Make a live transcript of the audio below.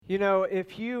You know,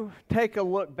 if you take a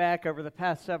look back over the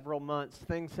past several months,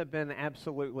 things have been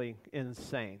absolutely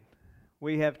insane.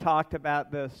 We have talked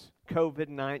about this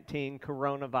COVID-19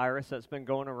 coronavirus that's been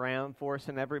going around,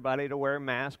 forcing everybody to wear a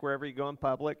mask wherever you go in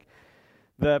public.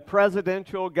 The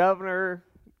presidential governor,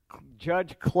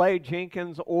 Judge Clay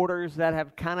Jenkins orders that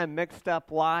have kind of mixed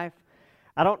up life.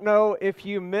 I don't know if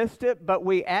you missed it, but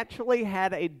we actually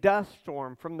had a dust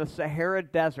storm from the Sahara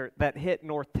Desert that hit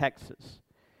North Texas.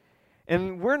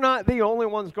 And we're not the only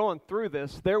ones going through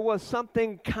this. There was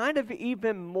something kind of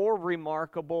even more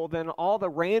remarkable than all the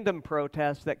random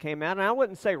protests that came out. And I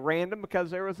wouldn't say random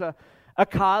because there was a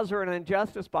cause or an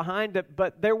injustice behind it,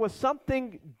 but there was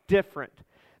something different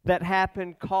that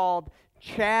happened called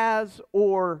Chaz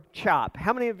or Chop.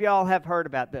 How many of y'all have heard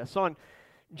about this? On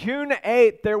June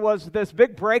 8th, there was this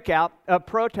big breakout of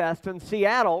protest in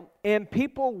Seattle, and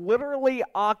people literally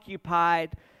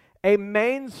occupied a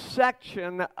main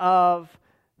section of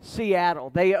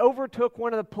Seattle. They overtook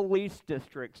one of the police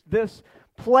districts. This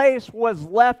place was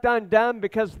left undone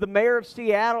because the mayor of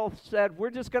Seattle said, we're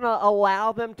just going to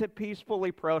allow them to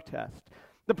peacefully protest.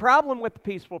 The problem with the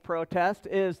peaceful protest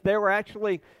is there were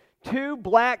actually two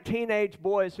black teenage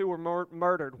boys who were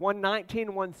murdered, one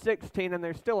 19, one 16, and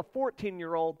there's still a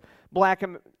 14-year-old black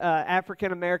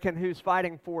African-American who's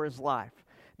fighting for his life.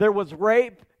 There was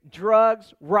rape,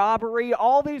 drugs, robbery,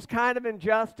 all these kind of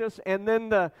injustice, and then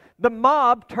the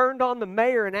mob turned on the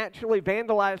mayor and actually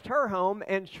vandalized her home,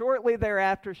 and shortly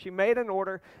thereafter she made an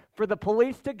order for the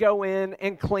police to go in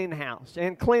and clean house.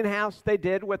 And clean house they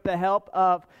did with the help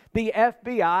of the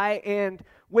FBI, and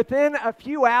within a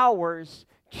few hours,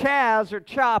 Chaz or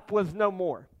Chop was no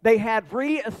more. They had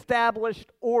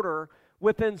reestablished order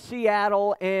within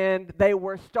Seattle, and they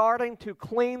were starting to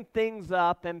clean things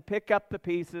up and pick up the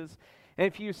pieces. And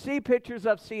if you see pictures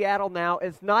of Seattle now,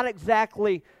 it's not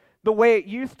exactly the way it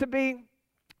used to be,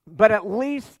 but at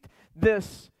least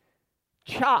this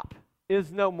Chop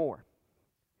is no more.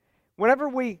 Whenever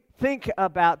we think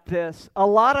about this, a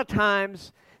lot of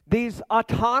times these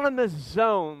autonomous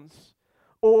zones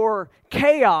or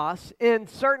chaos in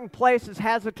certain places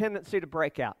has a tendency to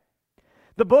break out.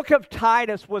 The book of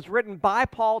Titus was written by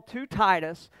Paul to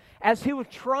Titus as he was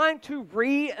trying to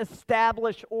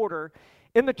reestablish order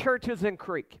in the churches in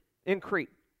Crete.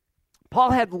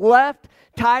 Paul had left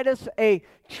Titus, a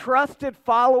trusted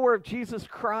follower of Jesus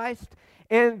Christ,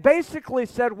 and basically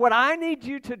said, what I need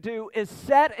you to do is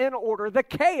set in order the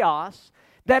chaos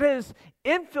that is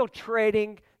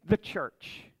infiltrating the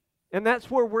church. And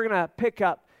that's where we're going to pick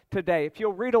up today. If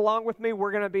you'll read along with me,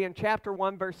 we're going to be in chapter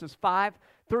 1, verses 5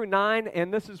 through 9,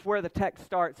 and this is where the text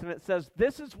starts, and it says,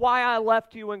 this is why I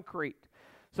left you in Crete.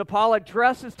 So Paul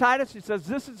addresses Titus. He says,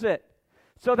 this is it,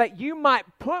 so that you might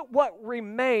put what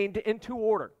remained into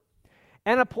order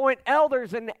and appoint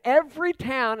elders in every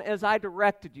town as I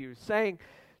directed you, saying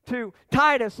to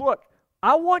Titus, look,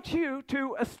 I want you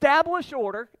to establish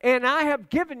order, and I have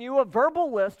given you a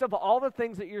verbal list of all the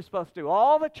things that you're supposed to do,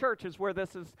 all the churches where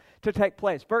this is to take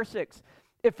place. Verse 6,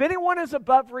 if anyone is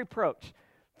above reproach,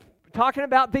 talking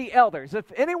about the elders, if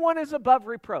anyone is above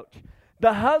reproach,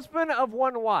 the husband of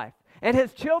one wife, and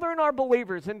his children are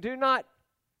believers and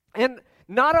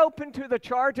not open to the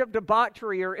charge of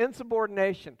debauchery or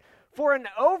insubordination, for an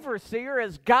overseer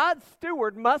as God's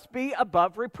steward must be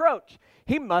above reproach.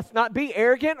 He must not be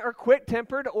arrogant or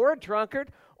quick-tempered or a drunkard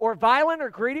or violent or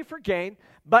greedy for gain,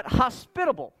 but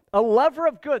hospitable, a lover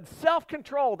of good,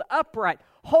 self-controlled, upright,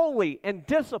 holy, and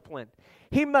disciplined.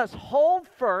 He must hold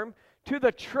firm to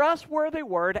the trustworthy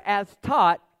word as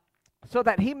taught, so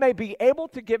that he may be able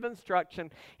to give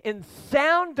instruction in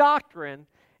sound doctrine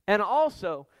and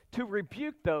also to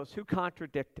rebuke those who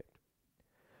contradict it.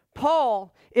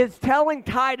 Paul is telling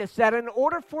Titus that in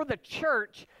order for the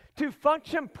church to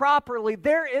function properly,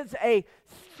 there is a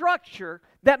structure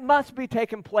that must be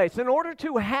taken place. In order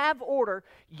to have order,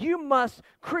 you must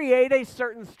create a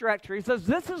certain structure. He says,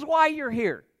 this is why you're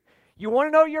here. You want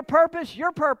to know your purpose?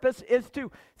 Your purpose is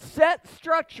to set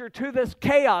structure to this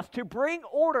chaos, to bring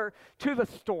order to the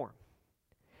storm.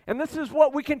 And this is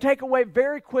what we can take away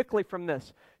very quickly from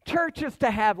this. Church is to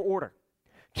have order.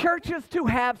 Church is to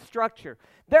have structure.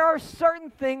 There are certain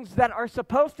things that are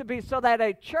supposed to be so that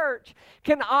a church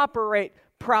can operate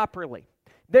properly.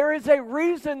 There is a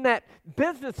reason that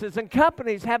businesses and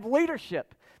companies have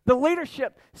leadership. The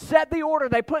leadership set the order.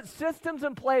 They put systems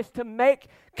in place to make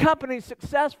companies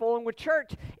successful. And with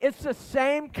church, it's the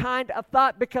same kind of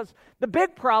thought, because the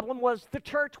big problem was the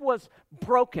church was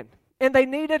broken and they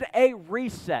needed a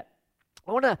reset.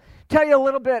 I want to tell you a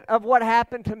little bit of what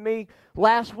happened to me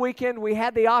last weekend. We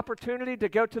had the opportunity to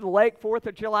go to the lake 4th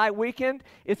of July weekend.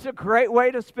 It's a great way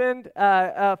to spend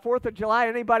 4th of July.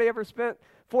 Anybody ever spent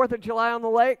 4th of July on the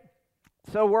lake?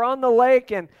 So we're on the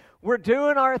lake and we're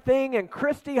doing our thing, and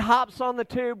Christy hops on the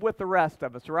tube with the rest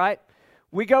of us, right?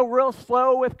 We go real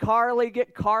slow with Carly,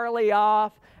 get Carly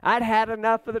off. I'd had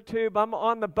enough of the tube. I'm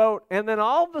on the boat. And then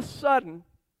all of a sudden,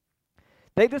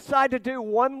 they decide to do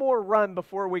one more run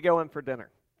before we go in for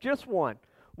dinner. Just one.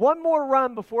 One more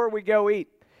run before we go eat.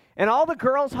 And all the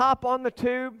girls hop on the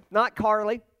tube, not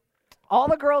Carly. All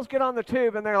the girls get on the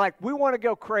tube, and they're like, we want to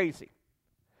go crazy.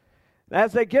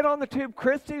 As they get on the tube,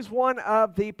 Christy's one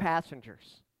of the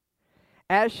passengers.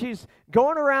 As she's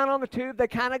going around on the tube, they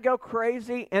kind of go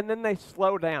crazy, and then they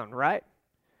slow down, right?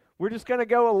 We're just going to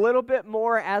go a little bit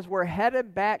more as we're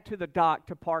headed back to the dock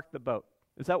to park the boat.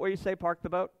 Is that what you say, park the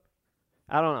boat?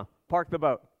 I don't know. Park the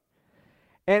boat.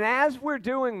 And as we're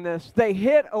doing this, they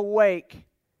hit a wake,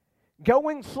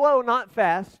 going slow, not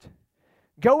fast,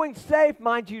 going safe,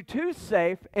 mind you, too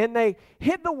safe, and they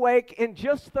hit the wake in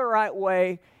just the right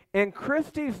way, and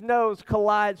Christy's nose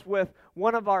collides with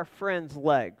one of our friend's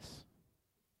legs.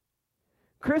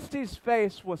 Christy's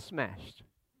face was smashed.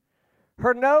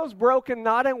 Her nose broken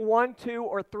not in 1, 2,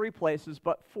 or 3 places,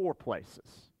 but 4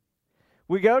 places.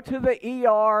 We go to the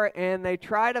ER, and they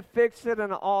try to fix it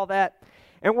and all that.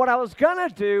 And what I was going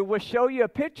to do was show you a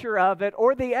picture of it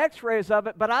or the x-rays of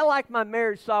it, but I like my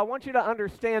marriage, so I want you to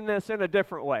understand this in a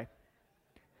different way.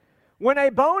 When a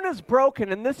bone is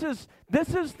broken, and this is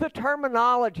the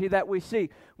terminology that we see,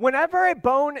 whenever a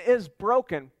bone is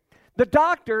broken, the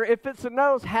doctor, if it's a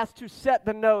nose, has to set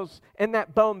the nose and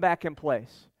that bone back in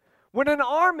place. When an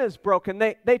arm is broken,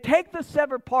 they take the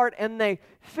severed part and they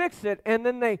fix it, and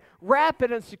then they wrap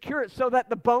it and secure it so that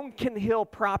the bone can heal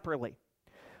properly.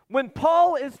 When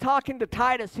Paul is talking to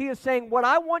Titus, he is saying, what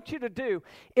I want you to do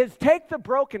is take the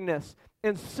brokenness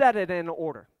and set it in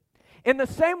order. In the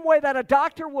same way that a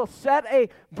doctor will set a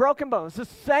broken bone, it's the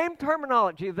same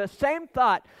terminology, the same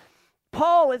thought.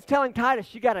 Paul is telling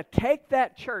Titus, you got to take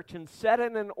that church and set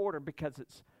it in order because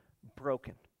it's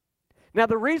broken. Now,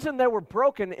 the reason they were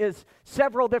broken is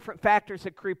several different factors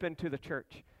that creep into the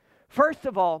church. First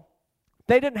of all,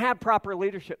 they didn't have proper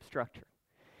leadership structure.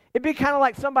 It'd be kind of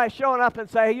like somebody showing up and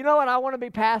say, you know what, I want to be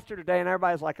pastor today, and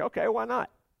everybody's like, okay, why not?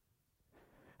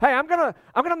 Hey, I'm gonna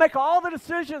make all the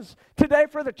decisions today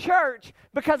for the church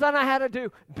because I know how to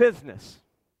do business.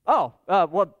 Oh,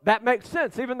 well, that makes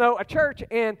sense, even though a church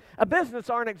and a business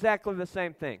aren't exactly the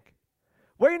same thing.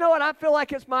 Well, you know what? I feel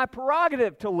like it's my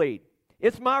prerogative to lead.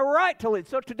 It's my right to lead.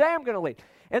 So today I'm going to lead.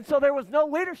 And so there was no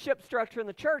leadership structure in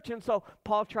the church, and so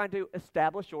Paul's trying to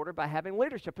establish order by having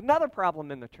leadership. Another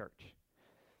problem in the church.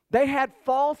 They had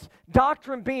false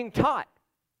doctrine being taught.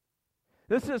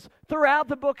 This is throughout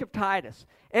the book of Titus.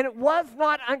 And it was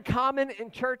not uncommon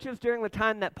in churches during the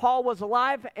time that Paul was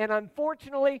alive, and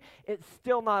unfortunately, it's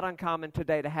still not uncommon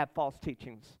today to have false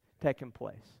teachings taking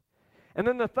place. And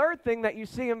then the third thing that you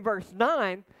see in verse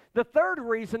 9, the third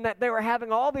reason that they were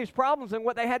having all these problems and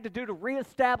what they had to do to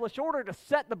reestablish order to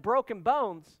set the broken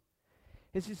bones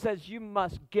is he says, you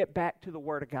must get back to the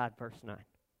Word of God, verse 9.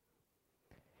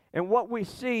 And what we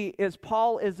see is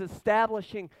Paul is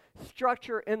establishing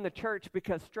structure in the church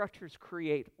because structures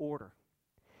create order.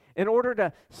 In order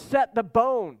to set the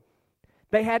bone,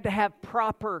 they had to have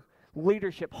proper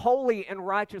leadership, holy and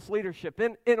righteous leadership.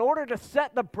 In order to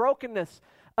set the brokenness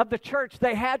of the church,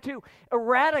 they had to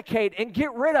eradicate and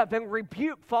get rid of and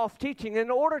rebuke false teaching. In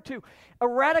order to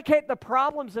eradicate the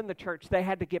problems in the church, they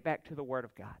had to get back to the Word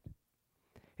of God.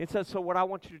 It says, so what I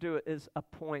want you to do is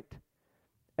appoint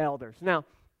elders. Now,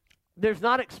 there's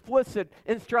not explicit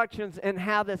instructions in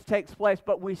how this takes place,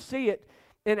 but we see it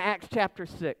in Acts chapter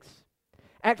 6.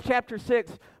 Acts chapter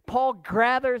 6, Paul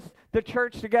gathers the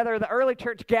church together. The early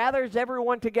church gathers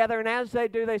everyone together, and as they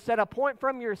do, they said, appoint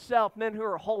from yourself men who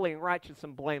are holy and righteous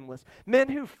and blameless, men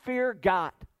who fear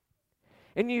God.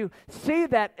 And you see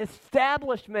that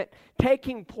establishment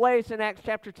taking place in Acts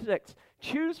chapter 6.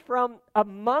 Choose from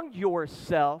among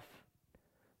yourself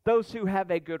those who have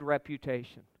a good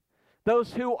reputation.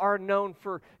 Those who are known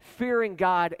for fearing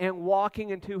God and walking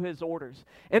into His orders.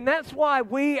 And that's why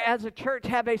we as a church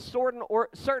have a certain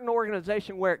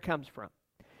organization where it comes from.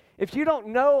 If you don't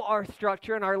know our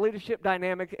structure and our leadership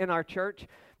dynamic in our church,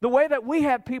 the way that we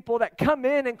have people that come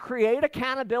in and create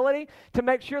accountability to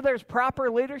make sure there's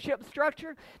proper leadership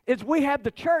structure is we have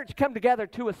the church come together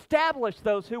to establish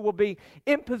those who will be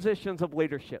in positions of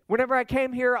leadership. Whenever I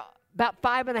came here about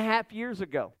 5.5 years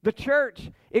ago, the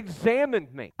church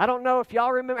examined me. I don't know if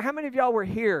y'all remember, how many of y'all were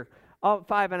here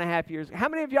 5.5 years. How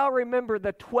many of y'all remember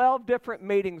the 12 different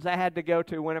meetings I had to go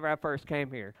to whenever I first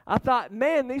came here? I thought,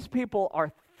 man, these people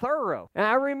are thorough. And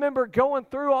I remember going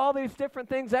through all these different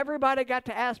things. Everybody got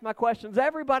to ask my questions.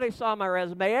 Everybody saw my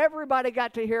resume. Everybody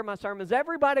got to hear my sermons.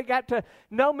 Everybody got to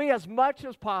know me as much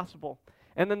as possible.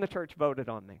 And then the church voted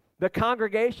on me. The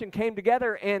congregation came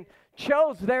together and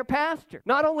chose their pastor.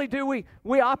 Not only do we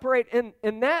operate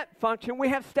in that function, we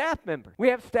have staff members. We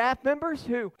have staff members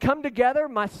who come together,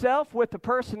 myself with the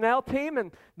personnel team,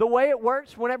 and the way it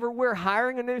works whenever we're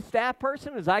hiring a new staff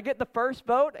person is I get the first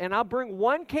vote, and I'll bring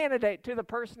one candidate to the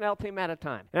personnel team at a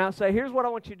time. And I'll say, here's what I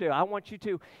want you to do. I want you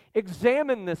to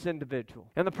examine this individual.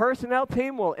 And the personnel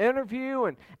team will interview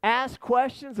and ask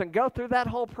questions and go through that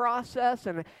whole process.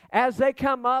 And as they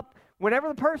come up, whenever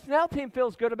the personnel team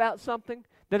feels good about something,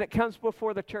 then it comes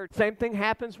before the church. Same thing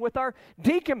happens with our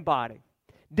deacon body.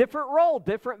 Different role,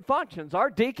 different functions. Our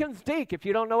deacons deek. If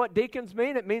you don't know what deacons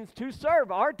mean, it means to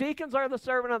serve. Our deacons are the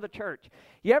servant of the church.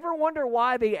 You ever wonder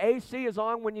why the AC is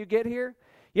on when you get here?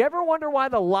 You ever wonder why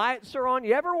the lights are on?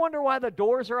 You ever wonder why the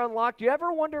doors are unlocked? You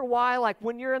ever wonder why, like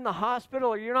when you're in the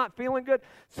hospital or you're not feeling good,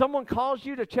 someone calls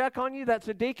you to check on you? That's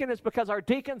a deacon. It's because our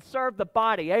deacons serve the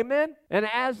body. Amen? And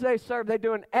as they serve, they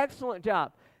do an excellent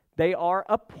job. They are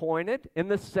appointed in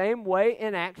the same way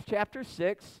in Acts chapter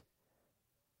 6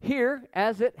 here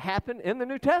as it happened in the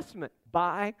New Testament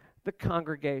by the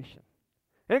congregation.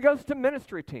 And it goes to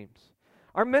ministry teams.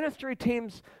 Our ministry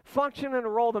teams function in a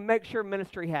role to make sure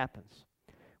ministry happens.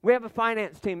 We have a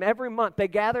finance team. Every month they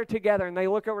gather together and they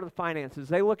look over the finances.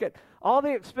 They look at all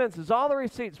the expenses, all the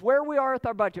receipts, where we are with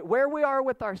our budget, where we are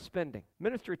with our spending.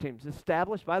 Ministry teams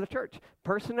established by the church.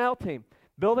 Personnel team,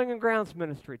 building and grounds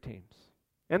ministry teams.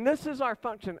 And this is our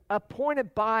function,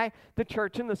 appointed by the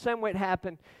church in the same way it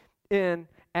happened in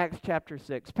Acts chapter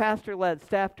 6. Pastor led,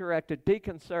 staff directed,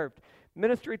 deacon served,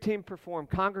 ministry team performed,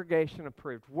 congregation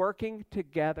approved, working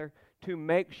together to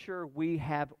make sure we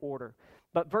have order.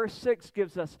 But verse 6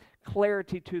 gives us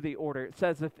clarity to the order. It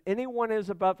says, if anyone is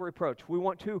above reproach, we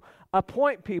want to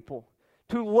appoint people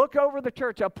to look over the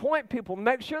church, appoint people,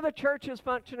 make sure the church is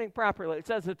functioning properly. It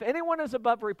says, if anyone is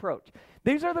above reproach,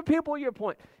 these are the people you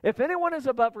appoint. If anyone is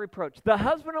above reproach, the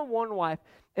husband of one wife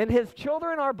and his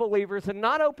children are believers and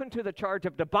not open to the charge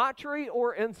of debauchery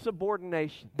or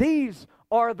insubordination. These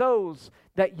are those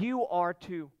that you are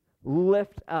to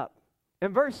lift up.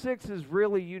 And verse 6 is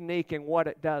really unique in what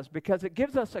it does because it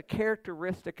gives us a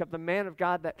characteristic of the man of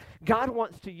God that God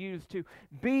wants to use to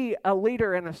be a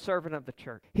leader and a servant of the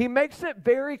church. He makes it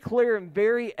very clear and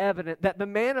very evident that the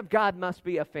man of God must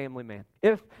be a family man.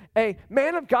 If a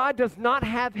man of God does not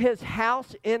have his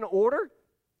house in order,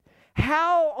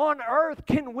 how on earth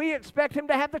can we expect him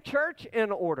to have the church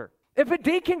in order? If a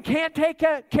deacon can't take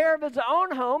care of his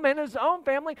own home and his own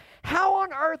family, how on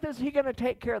earth is he going to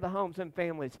take care of the homes and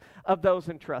families of those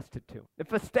entrusted to him?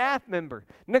 If a staff member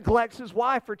neglects his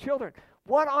wife or children,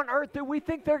 what on earth do we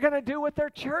think they're going to do with their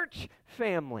church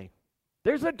family?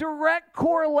 There's a direct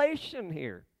correlation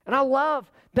here. And I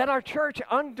love that our church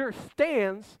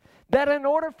understands that in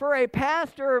order for a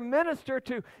pastor or minister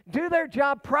to do their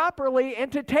job properly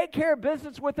and to take care of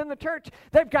business within the church,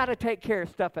 they've got to take care of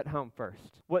stuff at home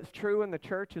first. What's true in the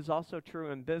church is also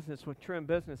true in business. What's true in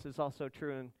business is also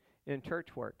true in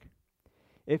church work.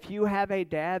 If you have a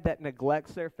dad that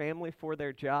neglects their family for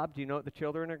their job, do you know what the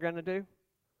children are going to do?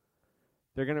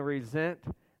 They're going to resent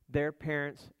their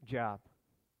parents' job.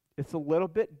 It's a little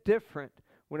bit different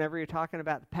whenever you're talking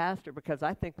about the pastor because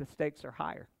I think the stakes are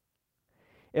higher.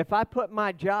 If I put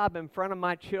my job in front of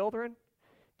my children,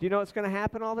 do you know what's going to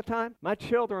happen all the time? My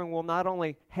children will not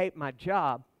only hate my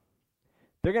job,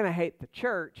 they're going to hate the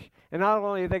church. And not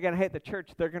only are they going to hate the church,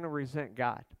 they're going to resent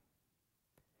God.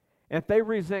 And if they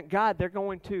resent God, they're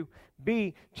going to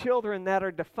be children that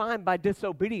are defined by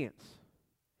disobedience.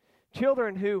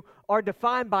 Children who are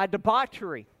defined by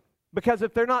debauchery. Because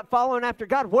if they're not following after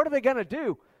God, what are they going to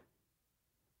do?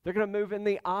 They're going to move in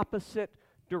the opposite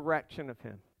direction of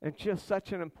Him. And just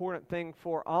such an important thing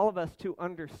for all of us to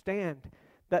understand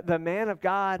that the man of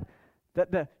God,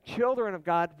 that the children of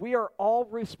God, we are all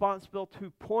responsible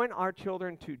to point our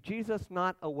children to Jesus,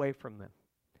 not away from them.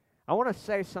 I want to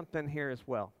say something here as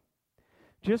well.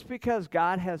 Just because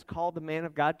God has called the man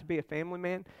of God to be a family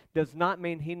man does not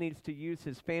mean he needs to use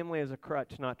his family as a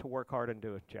crutch not to work hard and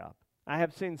do his job. I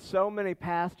have seen so many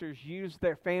pastors use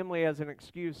their family as an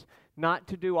excuse not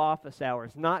to do office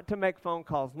hours, not to make phone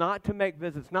calls, not to make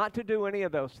visits, not to do any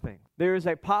of those things. There is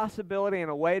a possibility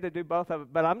and a way to do both of it,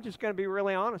 but I'm just going to be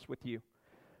really honest with you.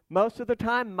 Most of the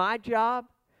time, my job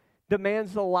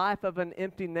demands the life of an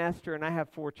empty nester, and I have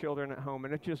 4 children at home,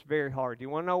 and it's just very hard. Do you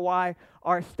want to know why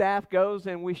our staff goes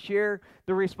and we share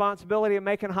the responsibility of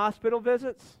making hospital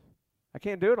visits? I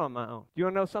can't do it on my own. Do you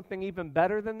want to know something even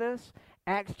better than this?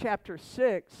 Acts chapter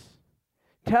 6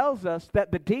 tells us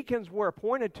that the deacons were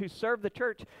appointed to serve the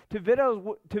church, to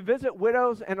visit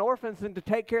widows and orphans, and to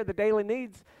take care of the daily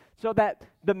needs, so that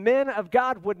the men of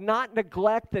God would not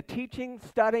neglect the teaching,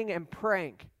 studying, and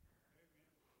praying.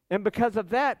 And because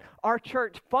of that, our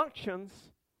church functions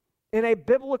in a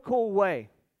biblical way,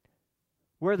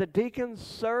 where the deacons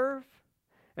serve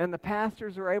and the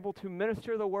pastors are able to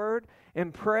minister the word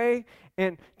and pray.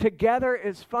 And together,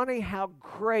 it's funny how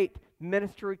great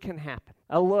ministry can happen.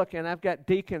 I look, and I've got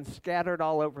deacons scattered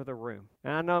all over the room.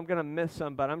 And I know I'm going to miss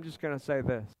some, but I'm just going to say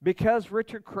this. Because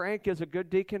Richard Crank is a good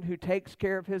deacon who takes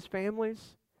care of his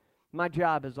families, my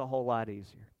job is a whole lot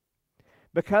easier.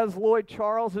 Because Lloyd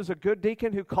Charles is a good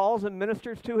deacon who calls and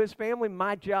ministers to his family,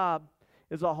 my job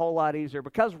is a whole lot easier.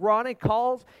 Because Ronnie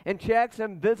calls and checks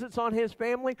and visits on his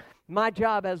family, my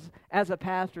job as a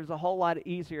pastor is a whole lot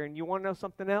easier. And you want to know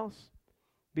something else?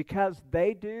 Because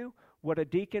they do what a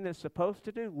deacon is supposed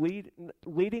to do,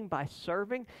 leading by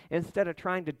serving instead of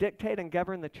trying to dictate and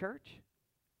govern the church,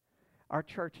 our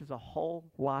church is a whole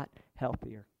lot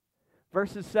healthier.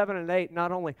 Verses 7 and 8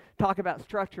 not only talk about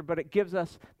structure, but it gives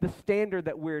us the standard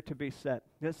that we're to be set.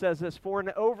 It says this, for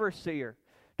an overseer,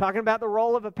 talking about the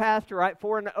role of a pastor, right?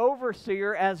 For an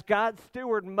overseer as God's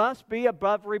steward must be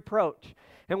above reproach.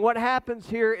 And what happens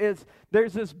here is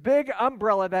there's this big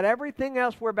umbrella that everything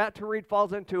else we're about to read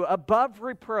falls into, above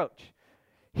reproach.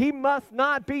 He must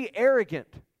not be arrogant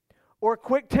or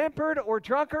quick-tempered or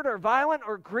drunkard or violent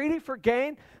or greedy for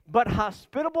gain, but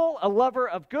hospitable, a lover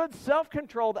of good,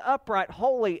 self-controlled, upright,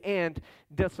 holy, and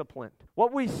disciplined.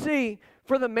 What we see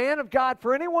for the man of God,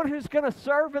 for anyone who's going to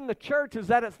serve in the church, is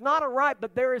that it's not a right,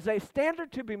 but there is a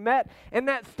standard to be met, and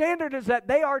that standard is that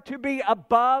they are to be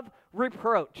above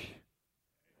reproach.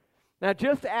 Now,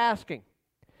 just asking,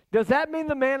 does that mean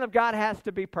the man of God has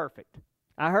to be perfect?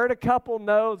 I heard a couple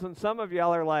no's, and some of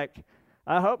y'all are like,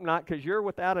 I hope not, because you're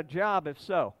without a job if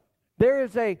so. There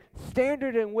is a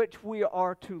standard in which we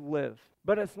are to live,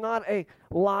 but it's not a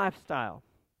lifestyle.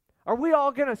 Are we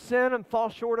all going to sin and fall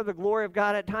short of the glory of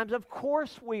God at times? Of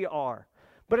course we are,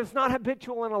 but it's not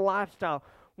habitual in a lifestyle.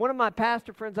 One of my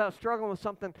pastor friends, I was struggling with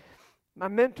something. My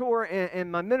mentor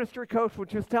and my ministry coach would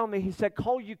just tell me, he said,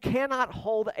 Cole, you cannot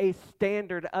hold a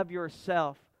standard of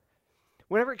yourself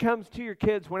whenever it comes to your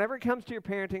kids, whenever it comes to your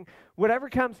parenting, whatever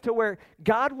comes to where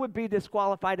God would be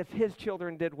disqualified if his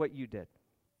children did what you did.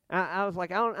 I was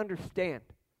like, I don't understand.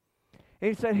 And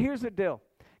he said, here's the deal.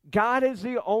 God is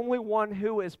the only one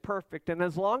who is perfect. And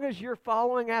as long as you're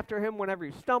following after him, whenever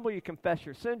you stumble, you confess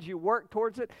your sins, you work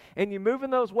towards it, and you move in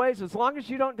those ways, as long as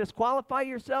you don't disqualify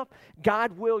yourself,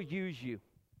 God will use you,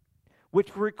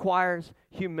 which requires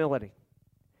humility,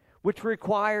 which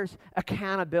requires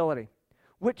accountability,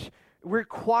 which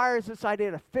requires this idea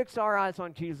to fix our eyes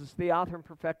on Jesus, the author and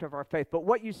perfecter of our faith. But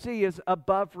what you see is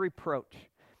above reproach,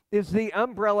 is the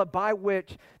umbrella by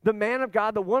which the man of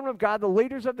God, the woman of God, the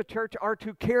leaders of the church are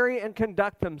to carry and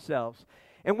conduct themselves.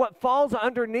 And what falls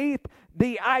underneath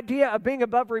the idea of being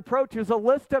above reproach is a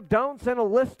list of don'ts and a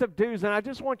list of do's. And I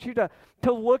just want you to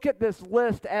look at this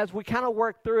list as we kind of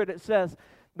work through it. It says,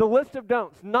 the list of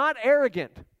don'ts: not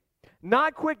arrogant,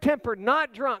 not quick-tempered,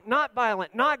 not drunk, not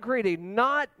violent, not greedy,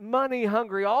 not money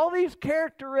hungry. All these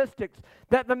characteristics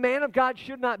that the man of God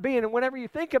should not be. And whenever you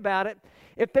think about it,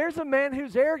 if there's a man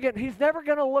who's arrogant, he's never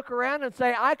going to look around and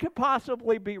say, I could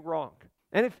possibly be wrong.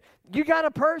 And if you got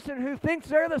a person who thinks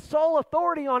they're the sole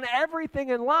authority on everything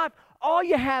in life, all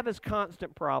you have is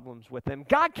constant problems with them.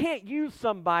 God can't use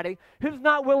somebody who's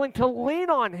not willing to lean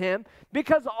on him,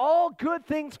 because all good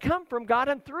things come from God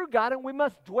and through God, and we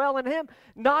must dwell in him,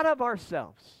 not of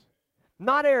ourselves.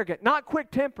 Not arrogant, not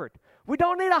quick-tempered. We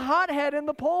don't need a hothead in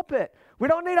the pulpit. We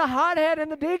don't need a hothead in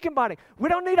the deacon body. We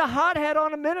don't need a hothead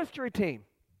on a ministry team.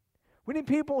 We need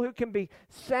people who can be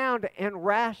sound and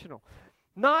rational.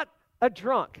 Not a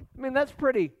drunk. I mean, that's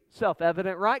pretty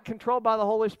self-evident, right? Controlled by the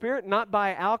Holy Spirit, not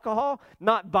by alcohol,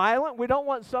 not violent. We don't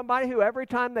want somebody who every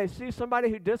time they see somebody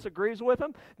who disagrees with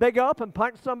them, they go up and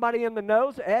punch somebody in the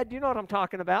nose. Ed, you know what I'm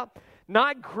talking about.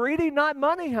 Not greedy, not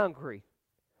money hungry.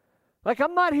 Like,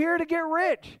 I'm not here to get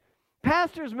rich.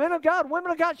 Pastors, men of God,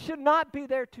 women of God should not be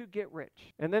there to get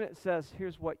rich. And then it says,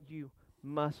 here's what you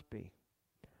must be.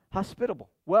 Hospitable.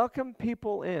 Welcome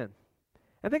people in.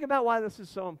 And think about why this is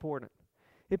so important.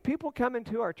 If people come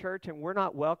into our church and we're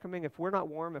not welcoming, if we're not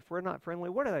warm, if we're not friendly,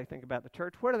 what do they think about the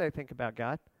church? What do they think about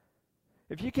God?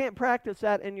 If you can't practice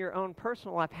that in your own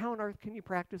personal life, how on earth can you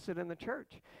practice it in the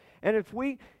church? And if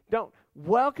we don't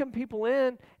welcome people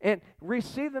in and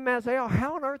receive them as they are,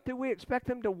 how on earth do we expect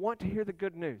them to want to hear the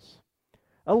good news?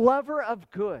 A lover of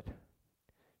good,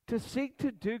 to seek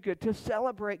to do good, to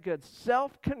celebrate good,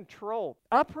 self-controlled,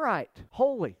 upright,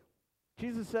 holy.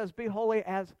 Jesus says, be holy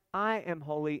as I am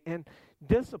holy, and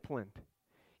disciplined.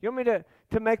 You want me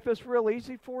to make this real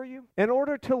easy for you? In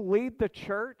order to lead the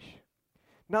church,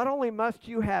 not only must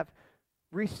you have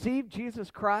received Jesus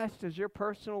Christ as your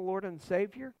personal Lord and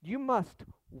Savior, you must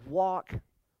walk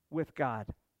with God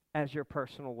as your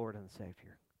personal Lord and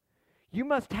Savior. You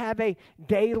must have a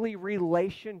daily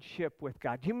relationship with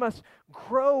God. You must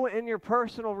grow in your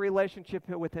personal relationship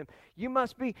with Him. You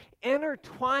must be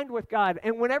intertwined with God.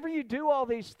 And whenever you do all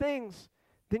these things,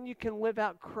 then you can live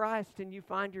out Christ and you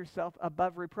find yourself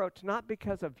above reproach, not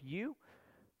because of you,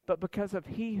 but because of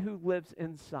He who lives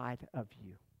inside of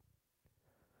you.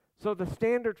 So the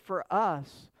standard for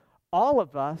us, all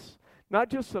of us, not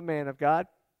just the man of God,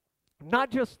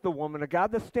 not just the woman of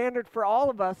God, the standard for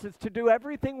all of us is to do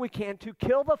everything we can to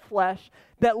kill the flesh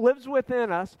that lives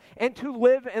within us and to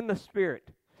live in the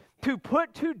Spirit. To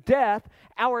put to death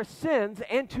our sins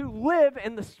and to live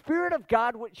in the Spirit of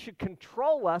God, which should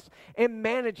control us and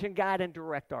manage and guide and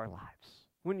direct our lives.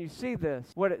 When you see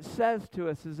this, what it says to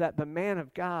us is that the man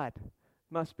of God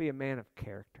must be a man of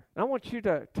character. And I want you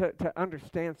to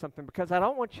understand something, because I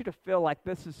don't want you to feel like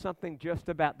this is something just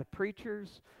about the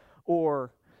preachers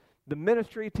or the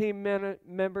ministry team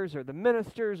members or the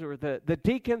ministers or the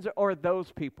deacons or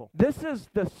those people. This is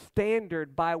the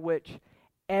standard by which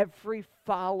every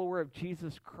follower of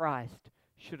Jesus Christ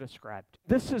should ascribe to.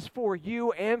 This is for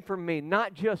you and for me,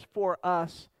 not just for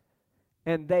us,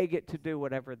 and they get to do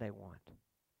whatever they want.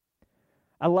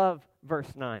 I love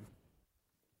verse 9.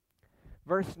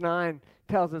 Verse 9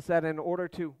 tells us that in order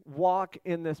to walk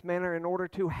in this manner, in order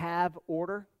to have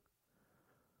order,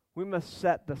 we must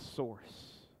set the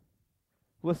source.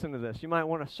 Listen to this. You might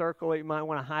want to circle it. You might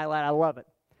want to highlight. I love it.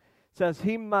 It says,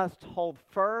 he must hold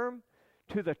firm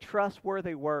to the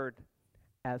trustworthy word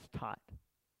as taught,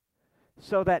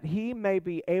 so that he may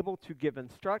be able to give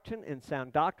instruction in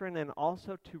sound doctrine and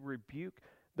also to rebuke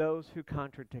those who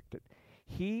contradict it.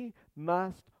 He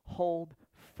must hold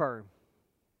firm.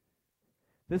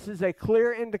 This is a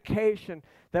clear indication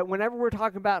that whenever we're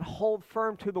talking about hold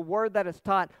firm to the word that is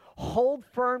taught, hold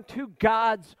firm to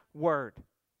God's word.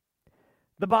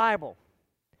 The Bible.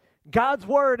 God's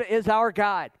word is our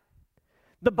guide.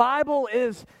 The Bible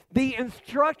is the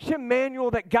instruction manual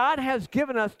that God has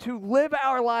given us to live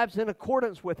our lives in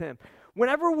accordance with Him.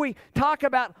 Whenever we talk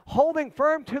about holding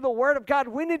firm to the Word of God,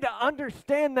 we need to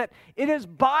understand that it is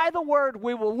by the Word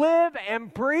we will live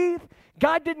and breathe.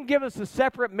 God didn't give us a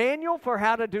separate manual for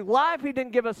how to do life. He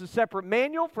didn't give us a separate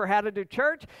manual for how to do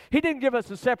church. He didn't give us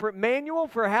a separate manual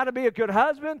for how to be a good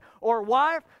husband or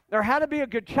wife or how to be a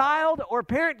good child or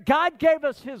parent. God gave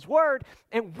us His Word,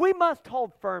 and we must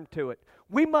hold firm to it.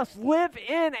 We must live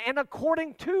in and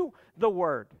according to the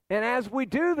Word. And as we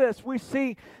do this, we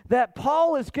see that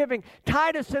Paul is giving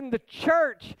Titus and the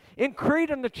church in Crete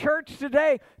and the church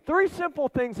today 3 simple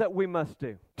things that we must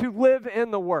do to live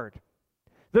in the Word.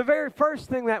 The very first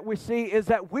thing that we see is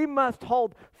that we must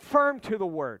hold firm to the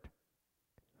Word.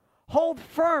 Hold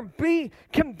firm. Be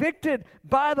convicted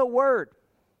by the Word.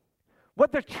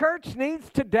 What the church needs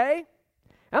today,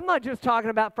 I'm not just talking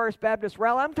about First Baptist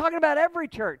Rally, I'm talking about every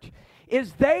church,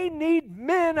 is they need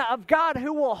men of God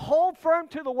who will hold firm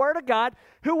to the Word of God,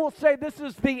 who will say this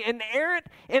is the inerrant,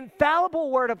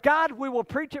 infallible Word of God. We will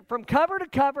preach it from cover to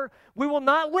cover. We will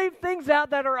not leave things out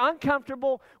that are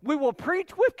uncomfortable. We will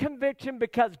preach with conviction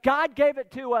because God gave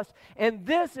it to us, and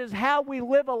this is how we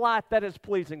live a life that is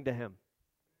pleasing to Him.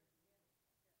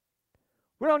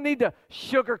 We don't need to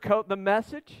sugarcoat the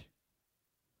message.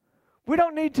 We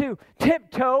don't need to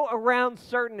tiptoe around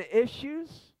certain issues.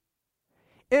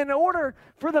 In order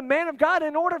for the man of God,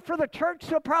 in order for the church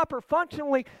to proper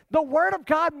functionally, the Word of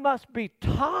God must be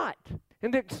taught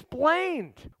and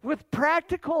explained with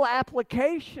practical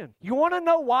application. You want to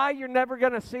know why you're never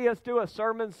going to see us do a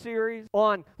sermon series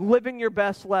on living your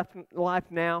best life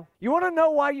now? You want to know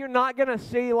why you're not going to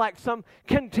see like some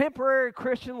contemporary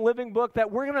Christian living book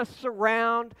that we're going to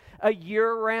surround a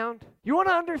year round? You want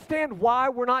to understand why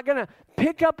we're not going to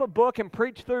pick up a book and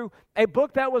preach through a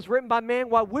book that was written by man,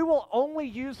 why we will only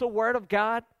use the Word of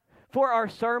God for our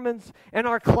sermons and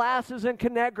our classes and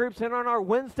connect groups and on our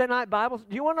Wednesday night Bibles?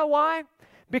 Do you want to know why?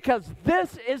 Because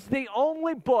this is the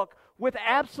only book with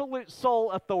absolute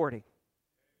sole authority.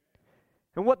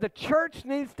 And what the church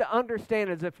needs to understand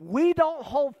is if we don't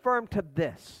hold firm to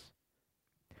this,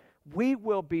 we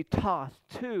will be tossed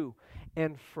to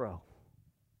and fro.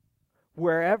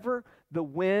 wherever the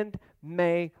wind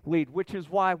may lead, which is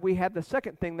why we have the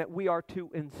second thing, that we are to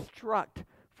instruct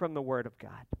from the Word of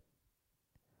God.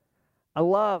 I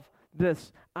love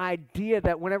this idea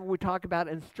that whenever we talk about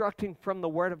instructing from the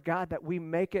Word of God, that we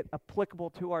make it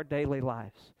applicable to our daily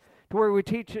lives, to where we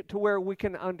teach it to where we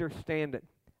can understand it.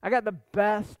 I got the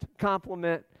best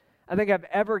compliment I think I've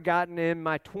ever gotten in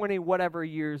my 20-whatever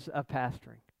years of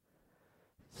pastoring.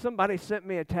 Somebody sent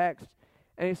me a text,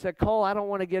 and he said, Cole, I don't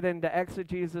want to get into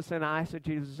exegesis and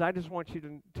eisegesis. I just want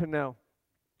you to know.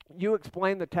 You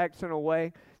explained the text in a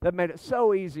way that made it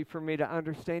so easy for me to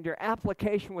understand. Your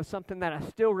application was something that I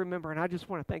still remember, and I just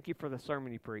want to thank you for the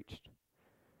sermon you preached.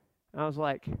 And I was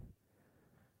like,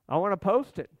 I want to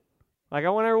post it. Like, I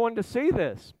want everyone to see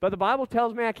this. But the Bible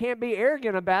tells me I can't be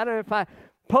arrogant about it. If I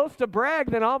post a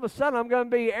brag, then all of a sudden I'm going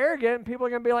to be arrogant, and people are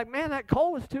going to be like, man, that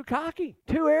Cole is too cocky,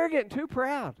 too arrogant, too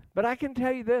proud. But I can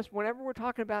tell you this, whenever we're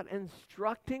talking about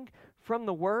instructing from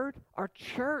the Word, our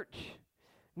church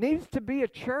needs to be a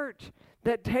church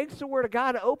that takes the Word of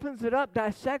God, opens it up,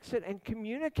 dissects it, and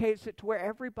communicates it to where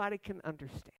everybody can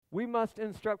understand. We must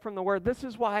instruct from the Word. This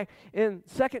is why in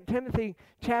 2 Timothy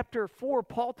chapter 4,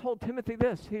 Paul told Timothy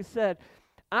this. He said,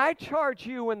 I charge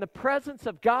you in the presence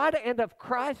of God and of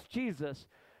Christ Jesus,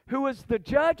 who is the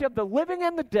judge of the living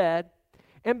and the dead,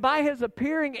 and by his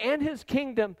appearing and his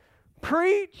kingdom,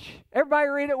 preach, everybody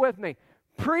read it with me,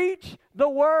 preach the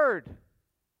Word.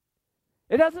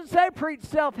 It doesn't say preach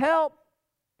self-help.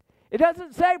 It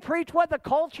doesn't say preach what the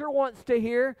culture wants to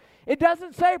hear. It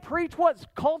doesn't say preach what's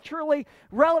culturally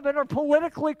relevant or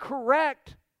politically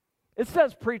correct. It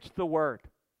says preach the Word.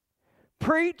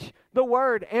 Preach the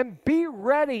Word and be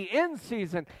ready in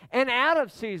season and out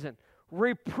of season.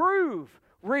 Reprove,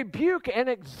 rebuke, and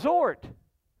exhort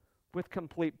with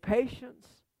complete patience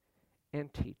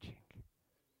and teaching.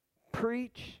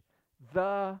 Preach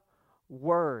the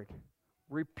Word.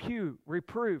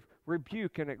 Reprove,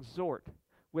 rebuke, and exhort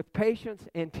with patience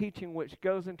and teaching, which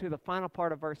goes into the final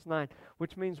part of verse 9,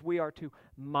 which means we are to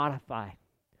modify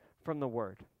from the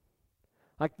Word.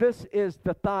 Like, this is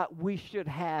the thought we should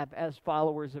have as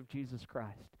followers of Jesus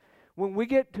Christ. When we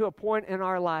get to a point in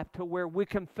our life to where we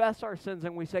confess our sins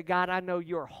and we say, God, I know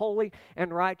you're holy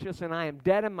and righteous, and I am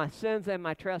dead in my sins and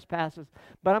my trespasses,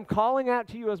 but I'm calling out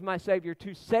to you as my Savior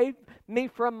to save me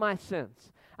from my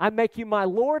sins. I make you my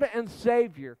Lord and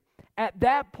Savior. At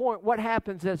that point, what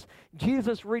happens is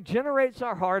Jesus regenerates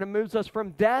our heart and moves us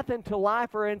from death into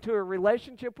life or into a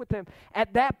relationship with Him.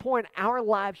 At that point, our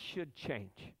lives should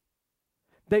change.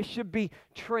 They should be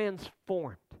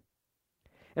transformed.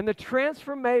 And the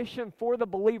transformation for the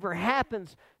believer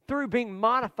happens through being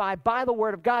modified by the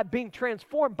Word of God, being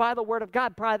transformed by the Word of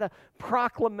God, by the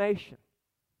proclamation.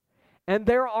 And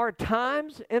there are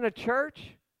times in a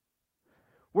church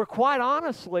where, quite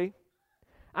honestly,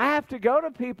 I have to go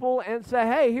to people and say,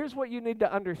 hey, here's what you need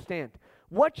to understand.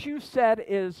 What you said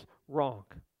is wrong.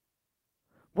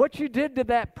 What you did to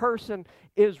that person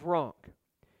is wrong.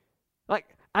 Like,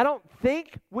 I don't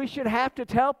think we should have to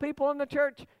tell people in the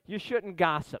church, you shouldn't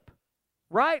gossip.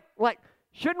 Right? Like,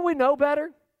 shouldn't we know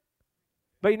better?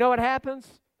 But you know what happens?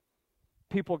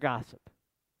 People gossip.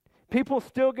 People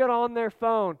still get on their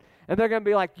phone, and they're going to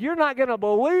be like, you're not going to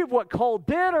believe what Cole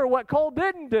did or what Cole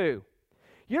didn't do.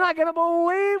 You're not going to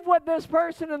believe what this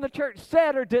person in the church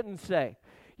said or didn't say.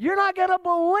 You're not going to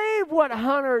believe what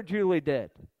Hunter or Julie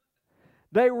did.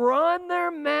 They run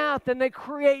their mouth and they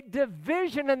create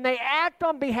division and they act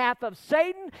on behalf of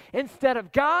Satan instead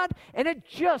of God, and it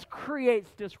just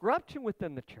creates disruption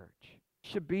within the church. It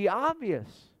should be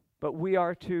obvious, but we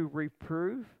are to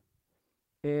reprove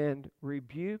and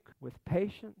rebuke with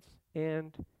patience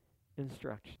and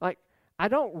instruction. Like, I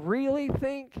don't really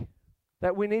think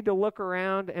that we need to look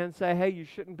around and say, hey, you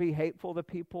shouldn't be hateful to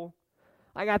people.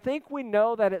 Like, I think we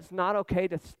know that it's not okay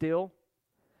to steal.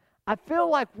 I feel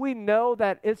like we know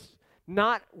that it's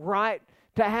not right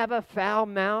to have a foul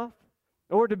mouth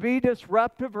or to be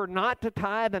disruptive or not to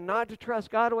tithe and not to trust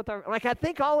God with our... Like, I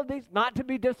think all of these, not to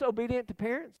be disobedient to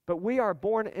parents. But we are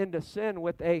born into sin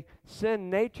with a sin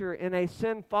nature in a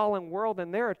sin-fallen world,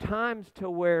 and there are times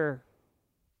to where,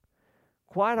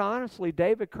 quite honestly,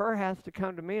 David Kerr has to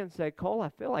come to me and say, Cole, I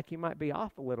feel like you might be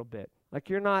off a little bit. Like,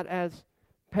 you're not as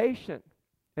patient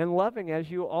and loving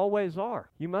as you always are.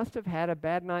 You must have had a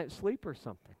bad night's sleep or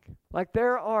something. Like,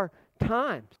 there are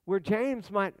times where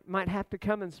James might have to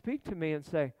come and speak to me and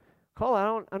say, Cole, I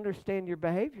don't understand your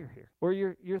behavior here or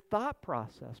your thought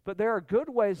process. But there are good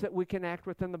ways that we can act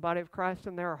within the body of Christ,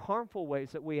 and there are harmful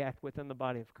ways that we act within the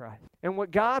body of Christ. And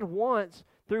what God wants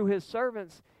through His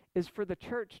servants is for the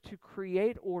church to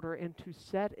create order and to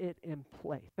set it in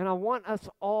place. And I want us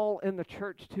all in the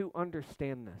church to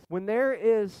understand this. When there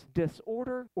is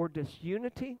disorder or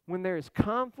disunity, when there is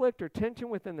conflict or tension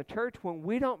within the church, when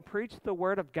we don't preach the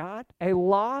Word of God, a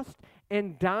lost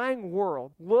and dying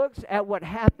world looks at what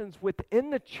happens within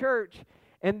the church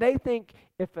and they think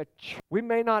we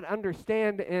may not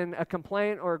understand in a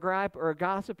complaint or a gripe or a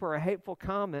gossip or a hateful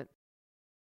comment,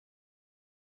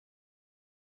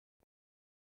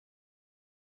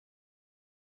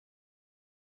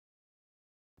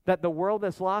 that the world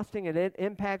is lost and it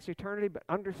impacts eternity, but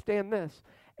understand this.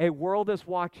 A world is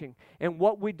watching, and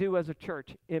what we do as a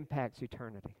church impacts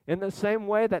eternity. In the same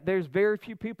way that there's very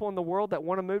few people in the world that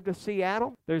want to move to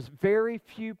Seattle, there's very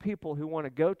few people who want to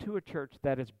go to a church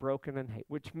that is broken and hate,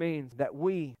 which means that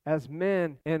we, as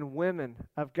men and women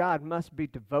of God, must be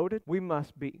devoted, we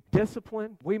must be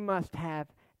disciplined, we must have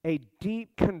a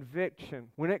deep conviction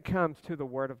when it comes to the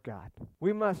Word of God.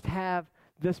 We must have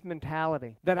this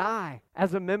mentality that I,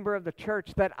 as a member of the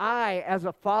church, that I, as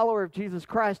a follower of Jesus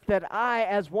Christ, that I,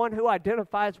 as one who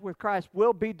identifies with Christ,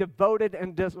 will be devoted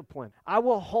and disciplined. I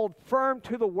will hold firm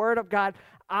to the Word of God.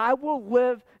 I will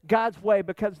live God's way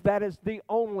because that is the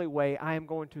only way I am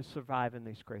going to survive in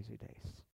these crazy days.